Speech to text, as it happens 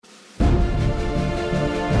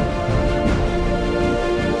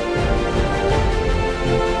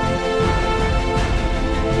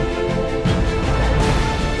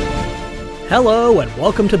Hello and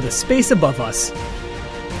welcome to The Space Above Us,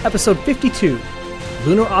 Episode 52,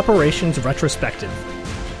 Lunar Operations Retrospective.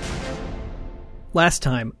 Last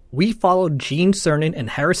time, we followed Gene Cernan and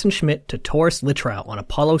Harrison Schmitt to Taurus Littrow on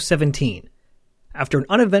Apollo 17. After an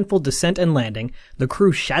uneventful descent and landing, the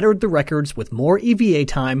crew shattered the records with more EVA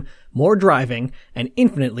time, more driving, and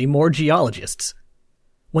infinitely more geologists.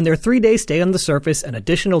 When their 3-day stay on the surface and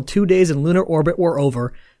additional 2 days in lunar orbit were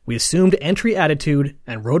over, we assumed entry attitude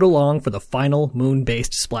and rode along for the final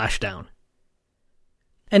moon-based splashdown.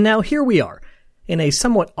 And now here we are, in a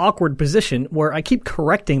somewhat awkward position where I keep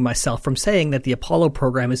correcting myself from saying that the Apollo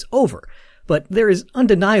program is over, but there is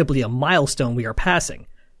undeniably a milestone we are passing.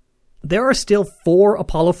 There are still 4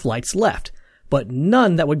 Apollo flights left, but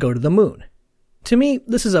none that would go to the moon. To me,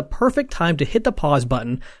 this is a perfect time to hit the pause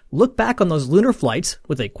button, look back on those lunar flights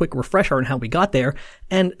with a quick refresher on how we got there,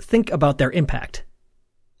 and think about their impact.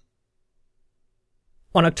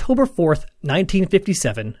 On October 4th,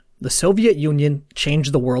 1957, the Soviet Union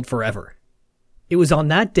changed the world forever. It was on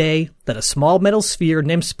that day that a small metal sphere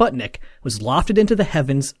named Sputnik was lofted into the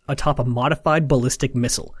heavens atop a modified ballistic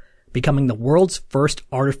missile, becoming the world's first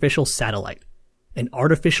artificial satellite, an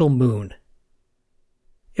artificial moon.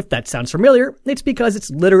 If that sounds familiar, it's because it's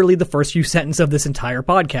literally the first few sentences of this entire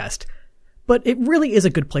podcast. But it really is a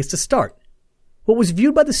good place to start. What was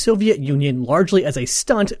viewed by the Soviet Union largely as a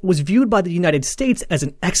stunt was viewed by the United States as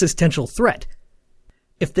an existential threat.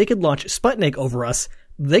 If they could launch Sputnik over us,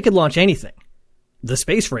 they could launch anything. The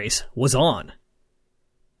space race was on.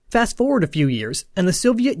 Fast forward a few years, and the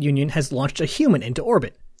Soviet Union has launched a human into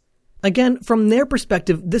orbit. Again, from their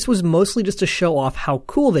perspective, this was mostly just to show off how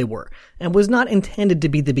cool they were, and was not intended to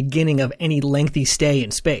be the beginning of any lengthy stay in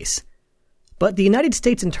space. But the United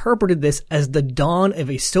States interpreted this as the dawn of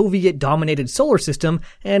a Soviet-dominated solar system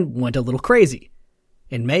and went a little crazy.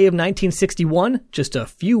 In May of 1961, just a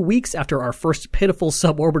few weeks after our first pitiful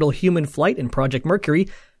suborbital human flight in Project Mercury,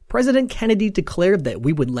 President Kennedy declared that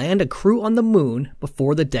we would land a crew on the moon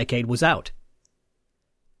before the decade was out.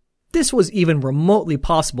 This was even remotely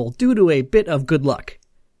possible due to a bit of good luck.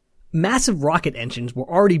 Massive rocket engines were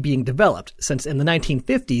already being developed, since in the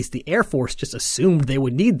 1950s the Air Force just assumed they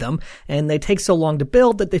would need them, and they take so long to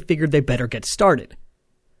build that they figured they better get started.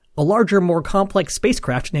 A larger, more complex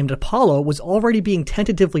spacecraft named Apollo was already being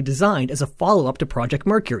tentatively designed as a follow-up to Project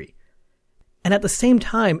Mercury. And at the same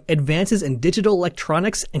time, advances in digital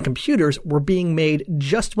electronics and computers were being made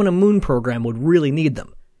just when a moon program would really need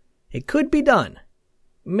them. It could be done.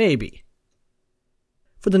 Maybe.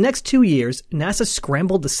 For the next 2 years, NASA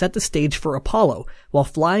scrambled to set the stage for Apollo while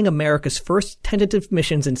flying America's first tentative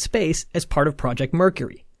missions in space as part of Project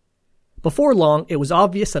Mercury. Before long, it was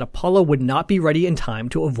obvious that Apollo would not be ready in time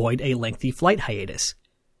to avoid a lengthy flight hiatus.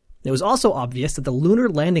 It was also obvious that the lunar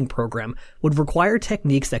landing program would require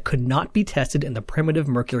techniques that could not be tested in the primitive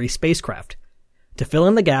Mercury spacecraft. To fill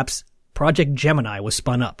in the gaps, Project Gemini was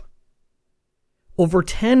spun up. Over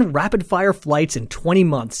 10 rapid-fire flights in 20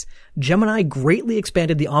 months, Gemini greatly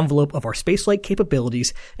expanded the envelope of our spaceflight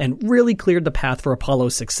capabilities and really cleared the path for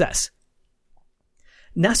Apollo's success.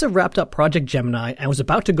 NASA wrapped up Project Gemini and was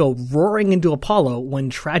about to go roaring into Apollo when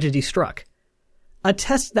tragedy struck. A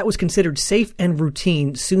test that was considered safe and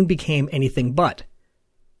routine soon became anything but.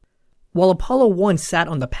 While Apollo 1 sat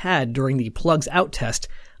on the pad during the plugs out test,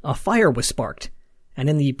 a fire was sparked, and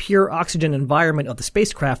in the pure oxygen environment of the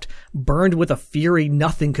spacecraft burned with a fury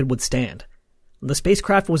nothing could withstand. The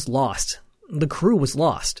spacecraft was lost. The crew was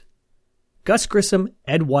lost. Gus Grissom,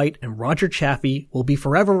 Ed White, and Roger Chaffee will be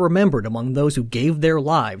forever remembered among those who gave their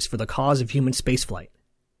lives for the cause of human spaceflight.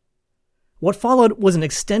 What followed was an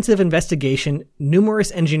extensive investigation, numerous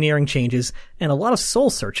engineering changes, and a lot of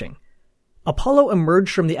soul-searching. Apollo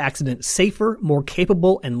emerged from the accident safer, more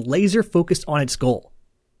capable, and laser-focused on its goal.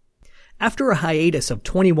 After a hiatus of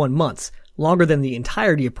 21 months, longer than the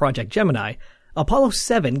entirety of Project Gemini, Apollo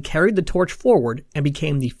 7 carried the torch forward and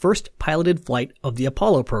became the first piloted flight of the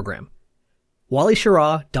Apollo program. Wally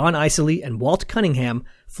Schirra, Don Isley, and Walt Cunningham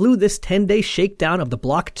flew this 10-day shakedown of the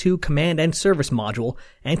Block 2 command and service module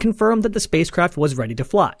and confirmed that the spacecraft was ready to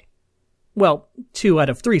fly. Well, 2 out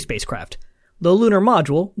of 3 spacecraft. The lunar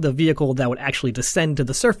module, the vehicle that would actually descend to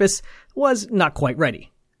the surface, was not quite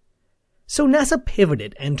ready. So NASA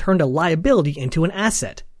pivoted and turned a liability into an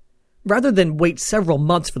asset. Rather than wait several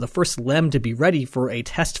months for the first LEM to be ready for a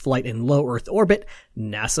test flight in low Earth orbit,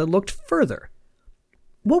 NASA looked further.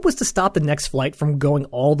 What was to stop the next flight from going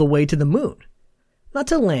all the way to the moon? Not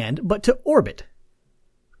to land, but to orbit.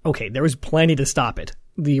 Okay, there was plenty to stop it.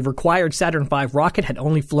 The required Saturn V rocket had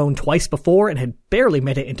only flown twice before and had barely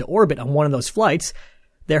made it into orbit on one of those flights.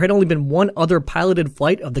 There had only been one other piloted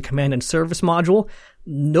flight of the command and service module.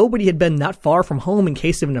 Nobody had been that far from home in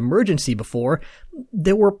case of an emergency before.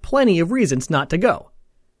 There were plenty of reasons not to go.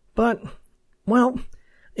 But, well,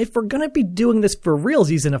 if we're gonna be doing this for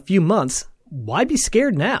realsies in a few months, why be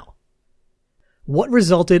scared now? What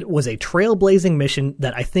resulted was a trailblazing mission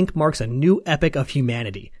that I think marks a new epic of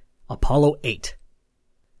humanity, Apollo 8.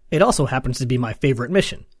 It also happens to be my favorite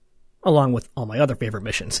mission, along with all my other favorite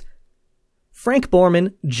missions. Frank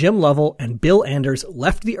Borman, Jim Lovell, and Bill Anders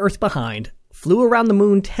left the Earth behind, flew around the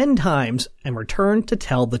moon 10 times, and returned to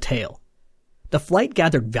tell the tale. The flight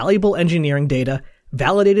gathered valuable engineering data,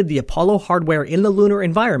 validated the Apollo hardware in the lunar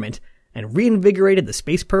environment, and reinvigorated the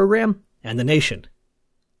space program and the nation.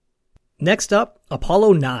 Next up,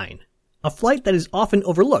 Apollo 9, a flight that is often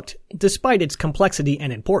overlooked despite its complexity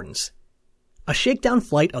and importance. A shakedown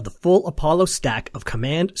flight of the full Apollo stack of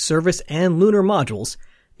command, service, and lunar modules,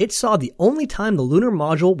 it saw the only time the lunar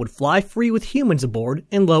module would fly free with humans aboard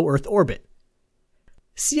in low Earth orbit.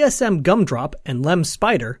 CSM Gumdrop and LEM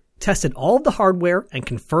Spider tested all of the hardware and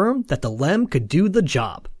confirmed that the LEM could do the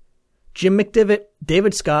job. Jim McDivitt,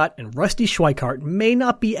 David Scott, and Rusty Schweikart may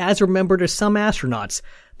not be as remembered as some astronauts,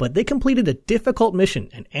 but they completed a difficult mission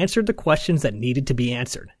and answered the questions that needed to be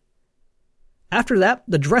answered. After that,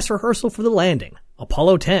 the dress rehearsal for the landing,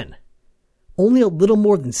 Apollo 10. Only a little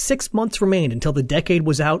more than 6 months remained until the decade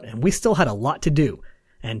was out, and we still had a lot to do,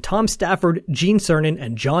 and Tom Stafford, Gene Cernan,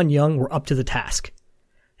 and John Young were up to the task.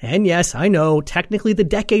 And yes, I know, technically the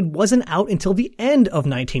decade wasn't out until the end of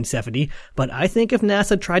 1970, but I think if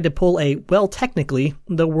NASA tried to pull technically,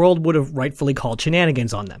 the world would have rightfully called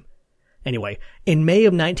shenanigans on them. Anyway, in May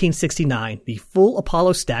of 1969, the full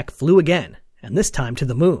Apollo stack flew again, and this time to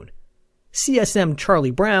the moon. CSM Charlie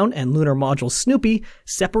Brown and lunar module Snoopy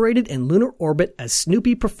separated in lunar orbit as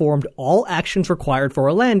Snoopy performed all actions required for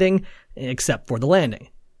a landing, except for the landing.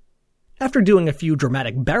 After doing a few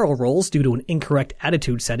dramatic barrel rolls due to an incorrect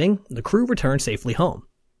attitude setting, the crew returned safely home.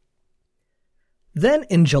 Then,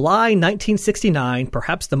 in July 1969,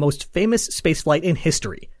 perhaps the most famous spaceflight in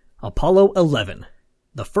history, Apollo 11,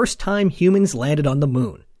 the first time humans landed on the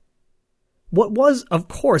moon. What was, of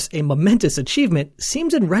course, a momentous achievement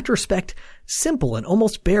seems in retrospect simple and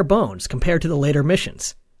almost bare bones compared to the later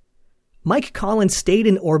missions. Mike Collins stayed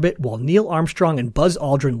in orbit while Neil Armstrong and Buzz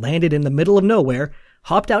Aldrin landed in the middle of nowhere,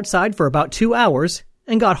 hopped outside for about 2 hours,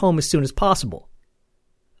 and got home as soon as possible.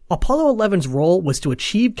 Apollo 11's role was to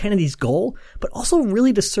achieve Kennedy's goal, but also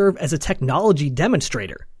really to serve as a technology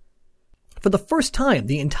demonstrator. For the first time,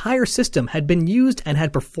 the entire system had been used and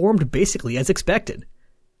had performed basically as expected.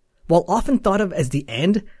 While often thought of as the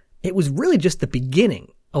end, it was really just the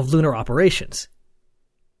beginning of lunar operations.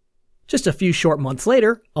 Just a few short months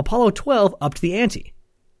later, Apollo 12 upped the ante.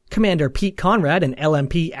 Commander Pete Conrad and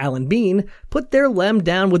LMP Alan Bean put their LEM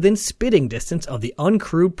down within spitting distance of the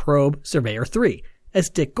uncrewed probe Surveyor 3, as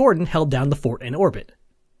Dick Gordon held down the fort in orbit.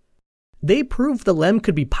 They proved the LEM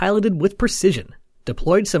could be piloted with precision,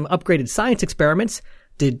 deployed some upgraded science experiments,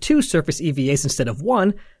 did 2 surface EVAs instead of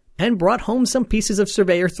 1, and brought home some pieces of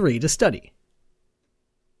Surveyor 3 to study.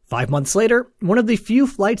 5 months later, one of the few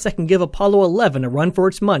flights that can give Apollo 11 a run for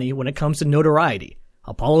its money when it comes to notoriety,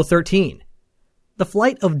 Apollo 13. The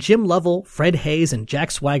flight of Jim Lovell, Fred Hayes, and Jack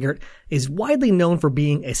Swigert is widely known for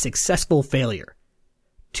being a successful failure.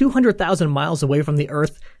 200,000 miles away from the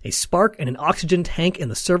Earth, a spark in an oxygen tank in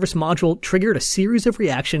the service module triggered a series of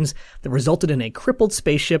reactions that resulted in a crippled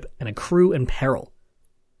spaceship and a crew in peril.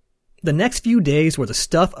 The next few days were the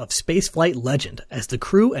stuff of spaceflight legend as the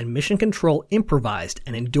crew and mission control improvised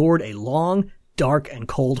and endured a long, dark, and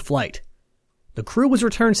cold flight. The crew was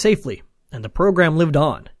returned safely, and the program lived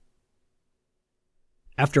on.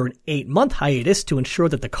 After an 8-month hiatus to ensure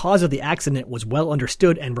that the cause of the accident was well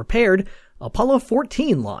understood and repaired, Apollo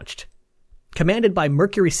 14 launched. Commanded by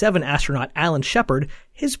Mercury 7 astronaut Alan Shepard,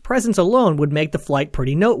 his presence alone would make the flight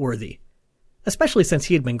pretty noteworthy, especially since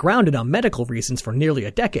he had been grounded on medical reasons for nearly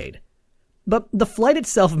a decade. But the flight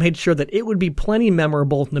itself made sure that it would be plenty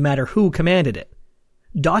memorable no matter who commanded it.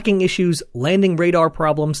 Docking issues, landing radar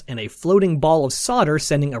problems, and a floating ball of solder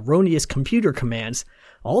sending erroneous computer commands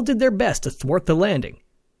all did their best to thwart the landing.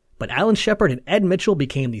 But Alan Shepard and Ed Mitchell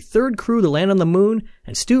became the 3rd crew to land on the moon,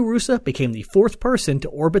 and Stu Roosa became the 4th person to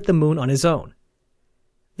orbit the moon on his own.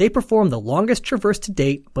 They performed the longest traverse to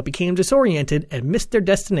date, but became disoriented and missed their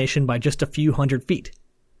destination by just a few hundred feet.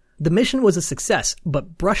 The mission was a success,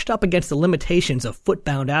 but brushed up against the limitations of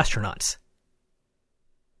footbound astronauts.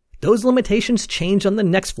 Those limitations changed on the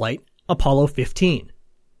next flight, Apollo 15.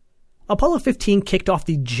 Apollo 15 kicked off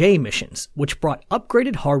the J missions, which brought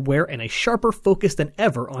upgraded hardware and a sharper focus than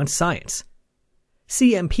ever on science.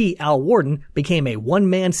 CMP Al Worden became a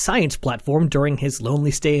one-man science platform during his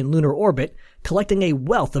lonely stay in lunar orbit, collecting a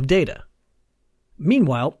wealth of data.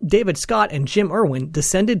 Meanwhile, David Scott and Jim Irwin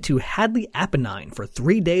descended to Hadley Apennine for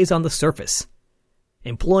 3 days on the surface.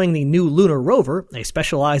 Employing the new lunar rover, a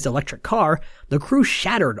specialized electric car, the crew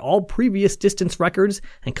shattered all previous distance records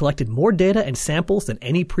and collected more data and samples than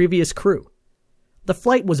any previous crew. The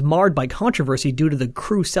flight was marred by controversy due to the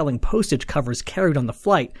crew selling postage covers carried on the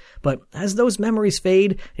flight, but as those memories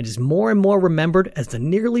fade, it is more and more remembered as the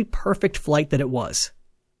nearly perfect flight that it was.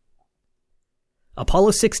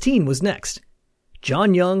 Apollo 16 was next.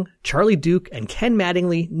 John Young, Charlie Duke, and Ken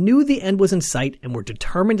Mattingly knew the end was in sight and were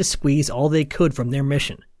determined to squeeze all they could from their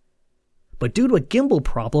mission. But due to a gimbal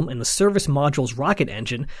problem in the service module's rocket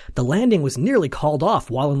engine, the landing was nearly called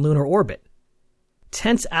off while in lunar orbit.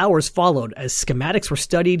 Tense hours followed as schematics were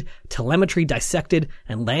studied, telemetry dissected,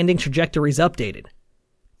 and landing trajectories updated.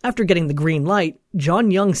 After getting the green light, John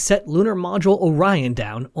Young set lunar module Orion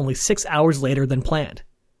down only 6 hours later than planned.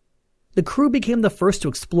 The crew became the first to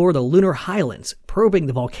explore the lunar highlands, probing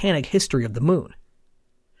the volcanic history of the moon.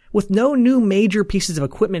 With no new major pieces of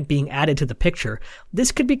equipment being added to the picture,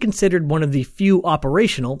 this could be considered one of the few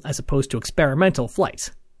operational as opposed to experimental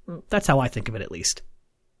flights. That's how I think of it, at least.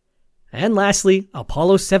 And lastly,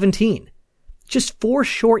 Apollo 17. Just 4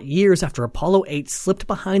 short years after Apollo 8 slipped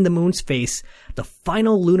behind the moon's face, the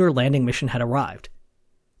final lunar landing mission had arrived.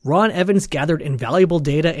 Ron Evans gathered invaluable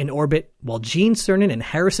data in orbit, while Gene Cernan and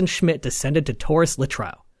Harrison Schmitt descended to Taurus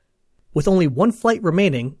Littrow. With only 1 flight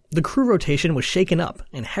remaining, the crew rotation was shaken up,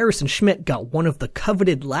 and Harrison Schmitt got one of the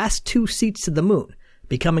coveted last 2 seats to the moon,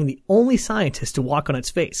 becoming the only scientist to walk on its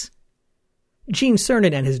face. Gene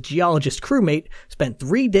Cernan and his geologist crewmate spent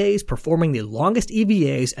 3 days performing the longest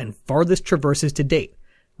EVAs and farthest traverses to date,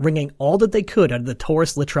 wringing all that they could out of the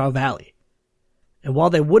Taurus Littrow Valley. And while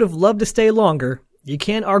they would have loved to stay longer, you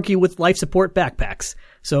can't argue with life support backpacks,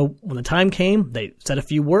 so when the time came, they said a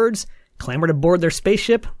few words, clambered aboard their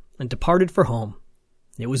spaceship, and departed for home.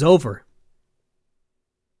 It was over.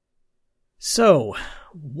 So,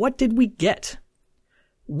 what did we get?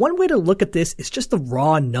 One way to look at this is just the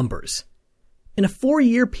raw numbers. In a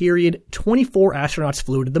 4-year period, 24 astronauts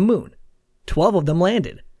flew to the moon. 12 of them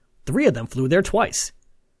landed. 3 of them flew there twice.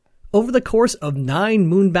 Over the course of 9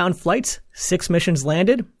 moonbound flights, 6 missions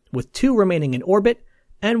landed, with 2 remaining in orbit,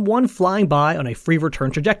 and 1 flying by on a free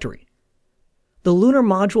return trajectory. The lunar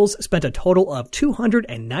modules spent a total of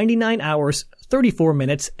 299 hours, 34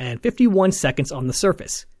 minutes, and 51 seconds on the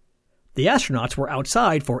surface. The astronauts were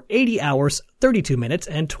outside for 80 hours, 32 minutes,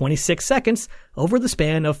 and 26 seconds over the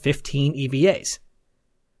span of 15 EVAs.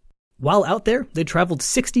 While out there, they traveled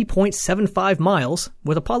 60.75 miles,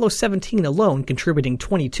 with Apollo 17 alone contributing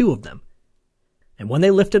 22 of them. And when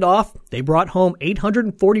they lifted off, they brought home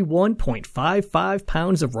 841.55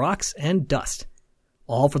 pounds of rocks and dust,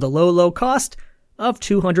 all for the low cost of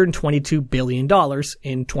 $222 billion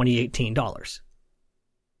in 2018 dollars.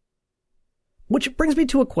 Which brings me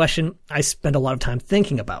to a question I spent a lot of time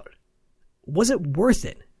thinking about. Was it worth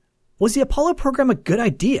it? Was the Apollo program a good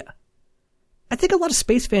idea? I think a lot of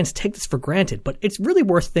space fans take this for granted, but it's really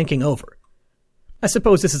worth thinking over. I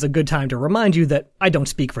suppose this is a good time to remind you that I don't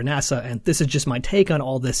speak for NASA, and this is just my take on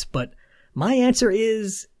all this, but my answer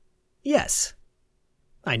is yes.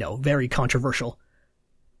 I know, very controversial.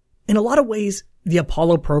 In a lot of ways, the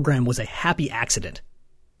Apollo program was a happy accident.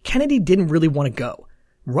 Kennedy didn't really want to go.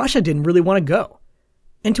 Russia didn't really want to go.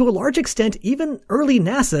 And to a large extent, even early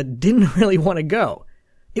NASA didn't really want to go.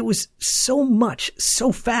 It was so much,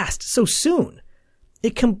 so fast, so soon.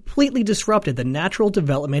 It completely disrupted the natural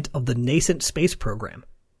development of the nascent space program.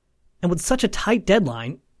 And with such a tight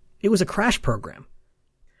deadline, it was a crash program.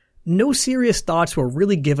 No serious thoughts were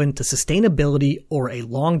really given to sustainability or a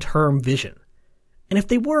long-term vision. And if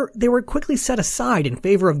they were quickly set aside in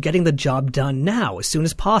favor of getting the job done now as soon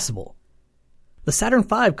as possible. The Saturn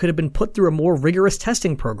V could have been put through a more rigorous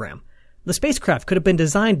testing program. The spacecraft could have been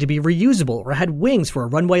designed to be reusable or had wings for a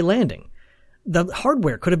runway landing. The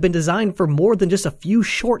hardware could have been designed for more than just a few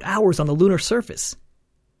short hours on the lunar surface.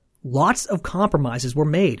 Lots of compromises were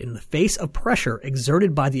made in the face of pressure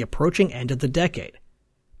exerted by the approaching end of the decade.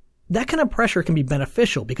 That kind of pressure can be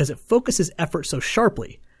beneficial because it focuses effort so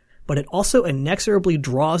sharply, but it also inexorably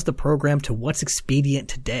draws the program to what's expedient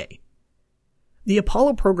today. The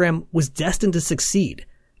Apollo program was destined to succeed,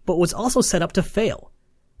 but was also set up to fail.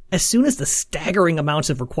 As soon as the staggering amounts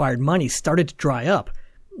of required money started to dry up,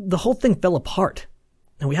 the whole thing fell apart,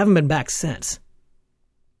 and we haven't been back since.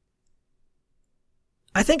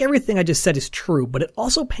 I think everything I just said is true, but it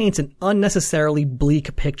also paints an unnecessarily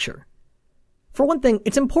bleak picture. For one thing,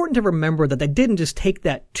 it's important to remember that they didn't just take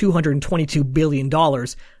that $222 billion,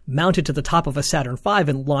 mount it to the top of a Saturn V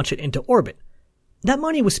and launch it into orbit. That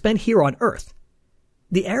money was spent here on Earth.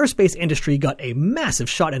 The aerospace industry got a massive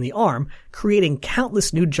shot in the arm, creating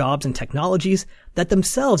countless new jobs and technologies that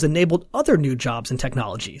themselves enabled other new jobs and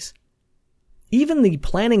technologies. Even the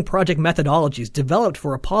planning project methodologies developed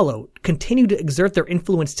for Apollo continue to exert their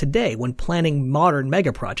influence today when planning modern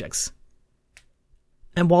megaprojects.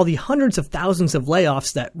 And while the hundreds of thousands of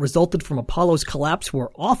layoffs that resulted from Apollo's collapse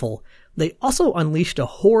were awful, they also unleashed a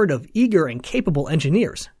horde of eager and capable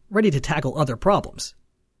engineers, ready to tackle other problems.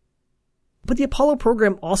 But the Apollo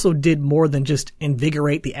program also did more than just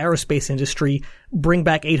invigorate the aerospace industry, bring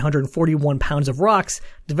back 841 pounds of rocks,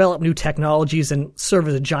 develop new technologies, and serve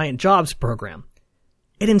as a giant jobs program.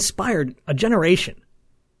 It inspired a generation.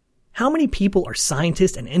 How many people are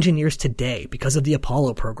scientists and engineers today because of the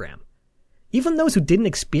Apollo program? Even those who didn't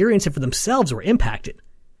experience it for themselves were impacted.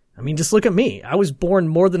 I mean, just look at me. I was born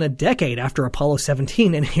more than a decade after Apollo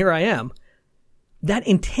 17, and here I am. That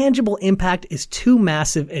intangible impact is too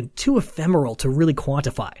massive and too ephemeral to really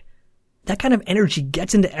quantify. That kind of energy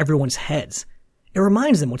gets into everyone's heads. It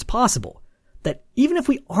reminds them what's possible. That even if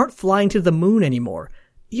we aren't flying to the moon anymore,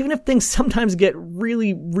 even if things sometimes get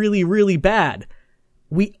really, really, really bad,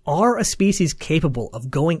 we are a species capable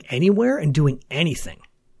of going anywhere and doing anything,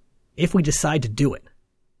 if we decide to do it.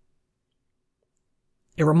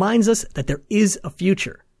 It reminds us that there is a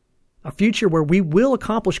future where we will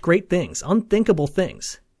accomplish great things, unthinkable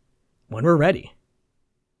things, when we're ready.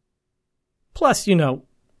 Plus,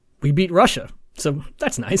 we beat Russia, so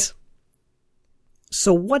that's nice.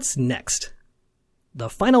 So what's next? The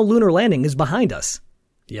final lunar landing is behind us.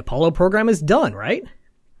 The Apollo program is done, right?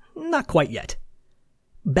 Not quite yet.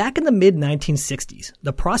 Back in the mid-1960s,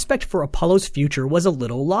 the prospect for Apollo's future was a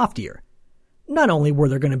little loftier. Not only were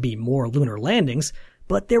there going to be more lunar landings,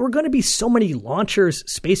 but there were going to be so many launchers,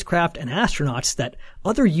 spacecraft, and astronauts that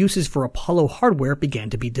other uses for Apollo hardware began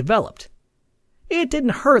to be developed. It didn't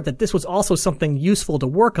hurt that this was also something useful to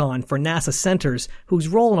work on for NASA centers whose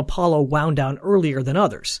role in Apollo wound down earlier than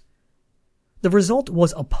others. The result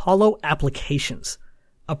was Apollo Applications,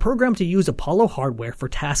 a program to use Apollo hardware for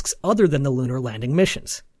tasks other than the lunar landing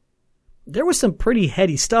missions. There was some pretty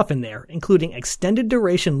heady stuff in there, including extended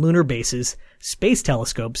duration lunar bases, space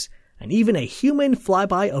telescopes, and even a human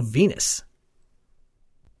flyby of Venus.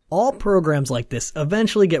 All programs like this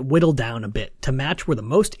eventually get whittled down a bit to match where the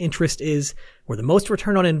most interest is, where the most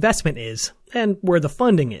return on investment is, and where the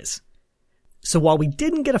funding is. So while we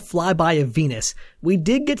didn't get a flyby of Venus, we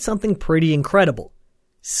did get something pretty incredible.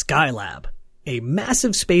 Skylab, a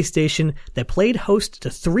massive space station that played host to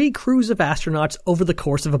 3 crews of astronauts over the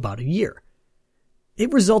course of about a year.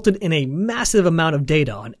 It resulted in a massive amount of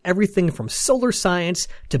data on everything from solar science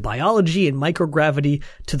to biology and microgravity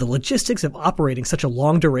to the logistics of operating such a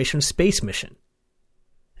long-duration space mission.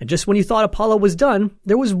 And just when you thought Apollo was done,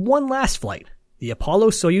 there was one last flight, the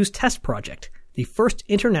Apollo-Soyuz test project, the first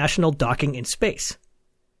international docking in space.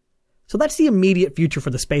 So that's the immediate future for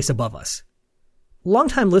the space above us.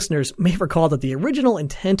 Longtime listeners may recall that the original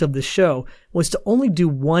intent of this show was to only do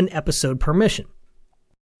 1 episode per mission.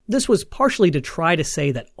 This was partially to try to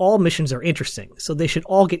say that all missions are interesting, so they should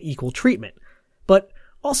all get equal treatment, but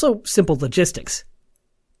also simple logistics.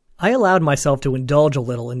 I allowed myself to indulge a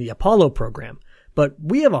little in the Apollo program, but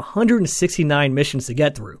we have 169 missions to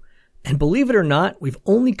get through, and believe it or not, we've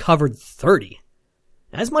only covered 30.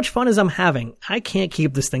 As much fun as I'm having, I can't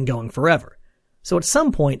keep this thing going forever, so at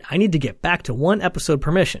some point I need to get back to 1 episode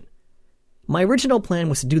per mission. My original plan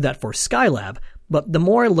was to do that for Skylab, but the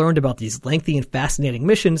more I learned about these lengthy and fascinating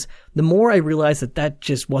missions, the more I realized that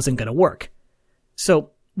just wasn't going to work.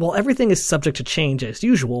 So, while everything is subject to change as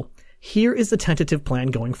usual, here is the tentative plan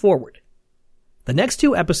going forward. The next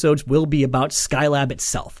 2 episodes will be about Skylab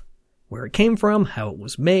itself, where it came from, how it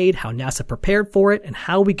was made, how NASA prepared for it, and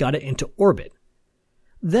how we got it into orbit.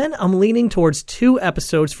 Then I'm leaning towards 2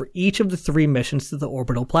 episodes for each of the 3 missions to the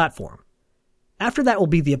orbital platform. After that will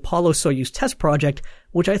be the Apollo-Soyuz test project,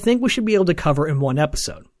 which I think we should be able to cover in 1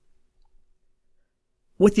 episode.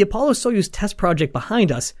 With the Apollo-Soyuz test project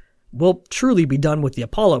behind us, we'll truly be done with the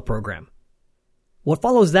Apollo program. What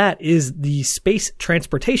follows that is the Space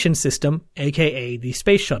Transportation System, aka the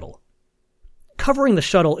Space Shuttle. Covering the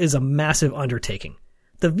shuttle is a massive undertaking.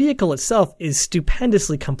 The vehicle itself is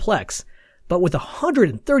stupendously complex, but with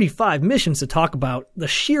 135 missions to talk about, the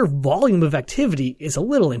sheer volume of activity is a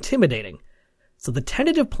little intimidating. So the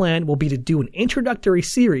tentative plan will be to do an introductory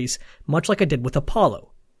series, much like I did with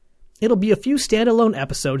Apollo. It'll be a few standalone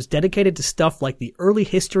episodes dedicated to stuff like the early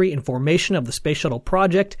history and formation of the Space Shuttle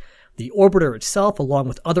project, the orbiter itself along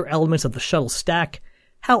with other elements of the shuttle stack,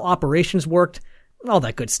 how operations worked, all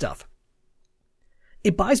that good stuff.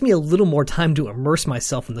 It buys me a little more time to immerse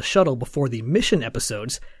myself in the shuttle before the mission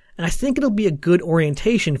episodes, and I think it'll be a good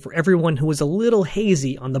orientation for everyone who is a little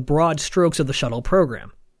hazy on the broad strokes of the shuttle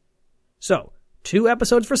program. So, 2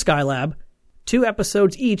 episodes for Skylab, 2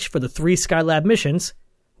 episodes each for the 3 Skylab missions,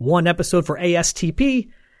 1 episode for ASTP,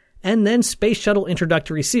 and then Space Shuttle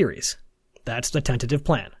Introductory Series. That's the tentative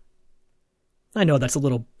plan. I know that's a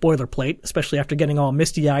little boilerplate, especially after getting all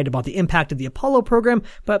misty-eyed about the impact of the Apollo program,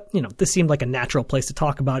 but, this seemed like a natural place to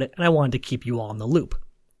talk about it, and I wanted to keep you all in the loop.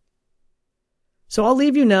 So I'll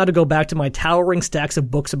leave you now to go back to my towering stacks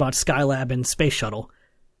of books about Skylab and Space Shuttle.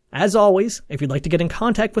 As always, if you'd like to get in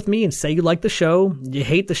contact with me and say you like the show, you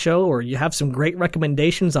hate the show, or you have some great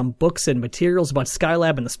recommendations on books and materials about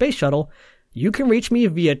Skylab and the Space Shuttle, you can reach me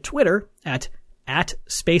via Twitter at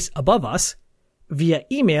 @spaceaboveus, via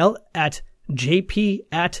email at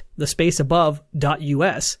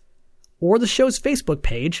jp@thespaceabove.us, or the show's Facebook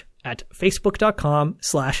page at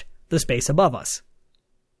facebook.com/thespaceaboveus.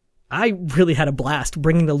 I really had a blast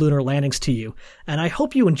bringing the lunar landings to you, and I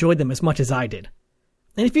hope you enjoyed them as much as I did.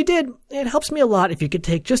 And if you did, it helps me a lot if you could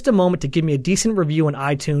take just a moment to give me a decent review on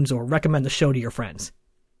iTunes or recommend the show to your friends.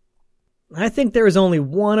 I think there is only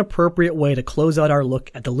one appropriate way to close out our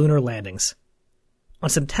look at the lunar landings. On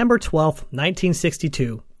September 12,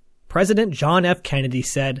 1962, President John F. Kennedy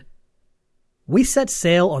said, "We set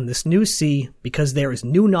sail on this new sea because there is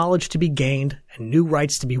new knowledge to be gained and new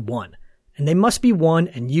rights to be won, and they must be won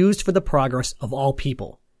and used for the progress of all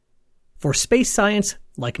people. For space science,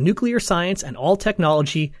 like nuclear science and all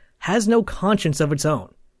technology, has no conscience of its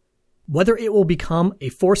own. Whether it will become a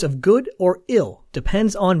force of good or ill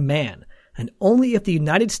depends on man, and only if the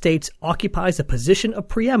United States occupies a position of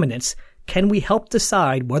preeminence can we help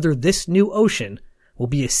decide whether this new ocean will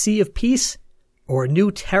be a sea of peace or a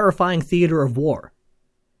new terrifying theater of war.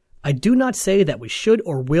 I do not say that we should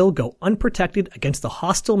or will go unprotected against the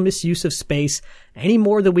hostile misuse of space any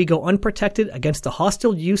more than we go unprotected against the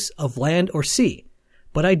hostile use of land or sea,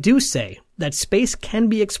 but I do say that space can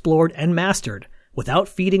be explored and mastered without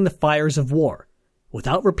feeding the fires of war,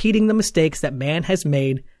 without repeating the mistakes that man has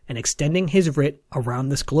made and extending his writ around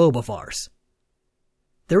this globe of ours.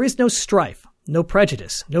 There is no strife, no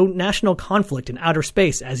prejudice, no national conflict in outer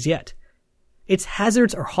space as yet. Its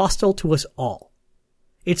hazards are hostile to us all.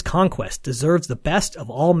 Its conquest deserves the best of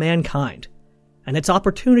all mankind, and its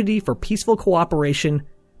opportunity for peaceful cooperation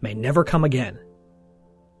may never come again.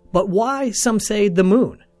 But why, some say, the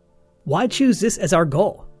moon? Why choose this as our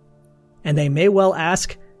goal? And they may well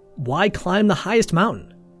ask, why climb the highest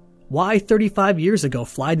mountain? Why 35 years ago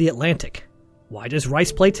fly the Atlantic? Why does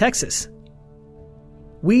Rice play Texas?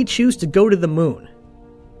 We choose to go to the moon.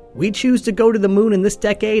 We choose to go to the moon in this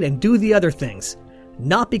decade and do the other things,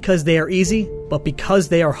 not because they are easy, but because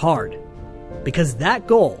they are hard. Because that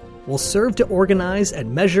goal will serve to organize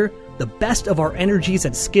and measure the best of our energies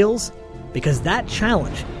and skills, because that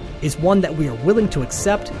challenge is one that we are willing to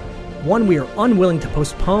accept, one we are unwilling to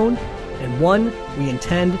postpone, and one we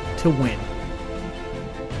intend to win.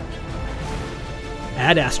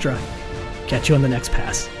 Ad Astra. Catch you on the next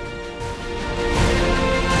pass.